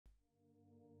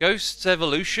Ghost's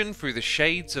evolution through the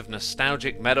shades of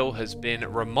nostalgic metal has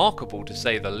been remarkable to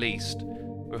say the least,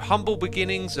 with humble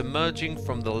beginnings emerging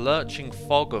from the lurching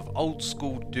fog of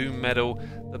old-school doom metal.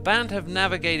 The band have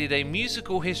navigated a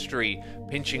musical history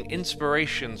pinching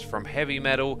inspirations from heavy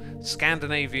metal,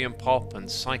 Scandinavian pop and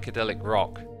psychedelic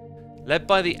rock. Led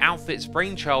by the outfit's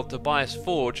brainchild Tobias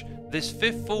Forge, this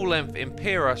fifth full-length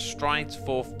Impera strides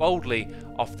forth boldly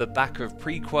off the back of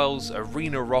Prequel's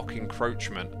arena rock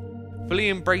encroachment. Fully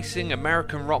embracing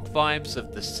American rock vibes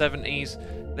of the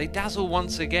 70s, they dazzle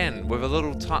once again with a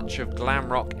little touch of glam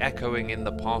rock echoing in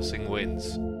the passing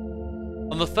winds.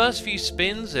 On the first few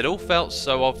spins, it all felt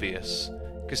so obvious.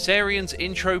 Kassarian's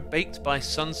intro baked by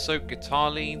sun-soaked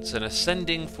guitar leads, an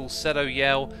ascending falsetto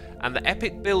yell, and the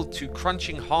epic build to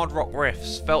crunching hard rock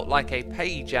riffs felt like a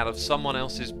page out of someone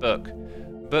else's book.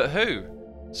 But who?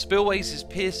 Spillways'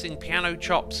 piercing piano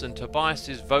chops and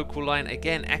Tobias' vocal line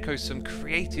again echo some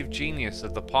creative genius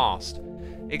of the past.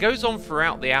 It goes on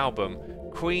throughout the album.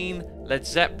 Queen, Led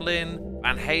Zeppelin,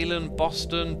 Van Halen,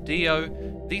 Boston,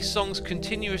 Dio, these songs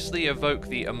continuously evoke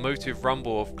the emotive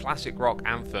rumble of classic rock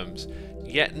anthems,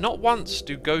 yet not once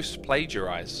do Ghost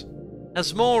plagiarize.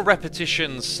 As more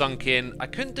repetitions sunk in, I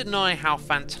couldn't deny how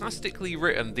fantastically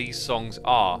written these songs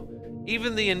are.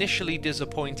 Even the initially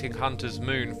disappointing Hunter's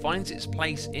Moon finds its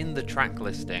place in the track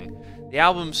listing. The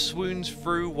album swoons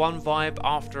through one vibe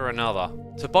after another.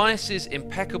 Tobias'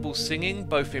 impeccable singing,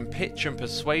 both in pitch and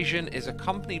persuasion, is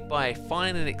accompanied by a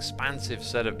fine and expansive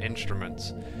set of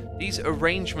instruments. These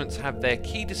arrangements have their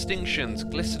key distinctions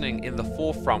glistening in the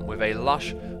forefront with a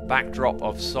lush backdrop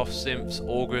of soft synths,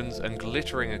 organs, and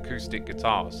glittering acoustic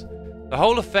guitars. The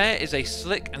whole affair is a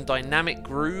slick and dynamic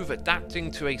groove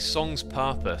adapting to a song's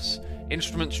purpose.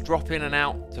 Instruments drop in and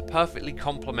out to perfectly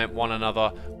complement one another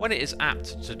when it is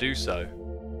apt to do so.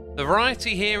 The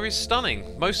variety here is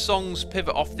stunning. Most songs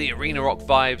pivot off the arena rock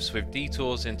vibes with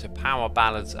detours into power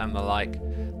ballads and the like.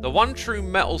 The one true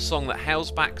metal song that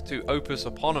hails back to opus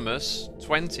eponymous,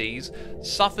 20s,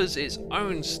 suffers its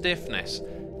own stiffness.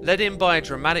 Led in by a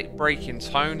dramatic break in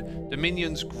tone,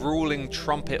 Dominion's grueling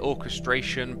trumpet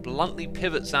orchestration bluntly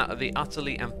pivots out of the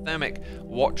utterly anthemic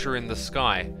Watcher in the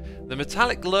Sky. The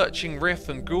metallic lurching riff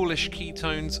and ghoulish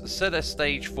keytones set a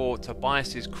stage for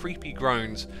Tobias' creepy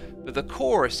groans, but the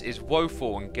chorus is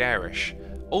woeful and garish,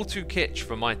 all too kitsch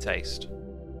for my taste.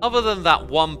 Other than that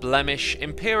one blemish,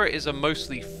 Impera is a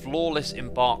mostly flawless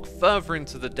embark further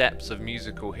into the depths of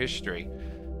musical history.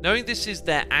 Knowing this is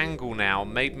their angle now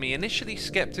made me initially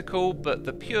skeptical, but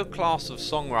the pure class of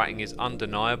songwriting is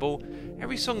undeniable.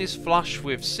 Every song is flush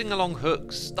with sing-along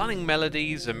hooks, stunning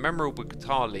melodies, and memorable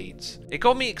guitar leads. It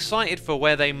got me excited for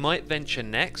where they might venture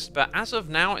next, but as of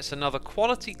now it's another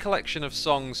quality collection of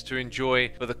songs to enjoy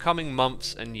for the coming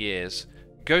months and years.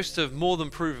 Ghost have more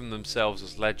than proven themselves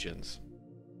as legends.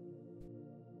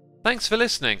 Thanks for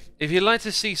listening. If you'd like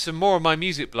to see some more of my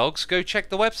music blogs, go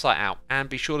check the website out and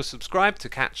be sure to subscribe to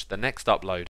catch the next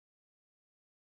upload.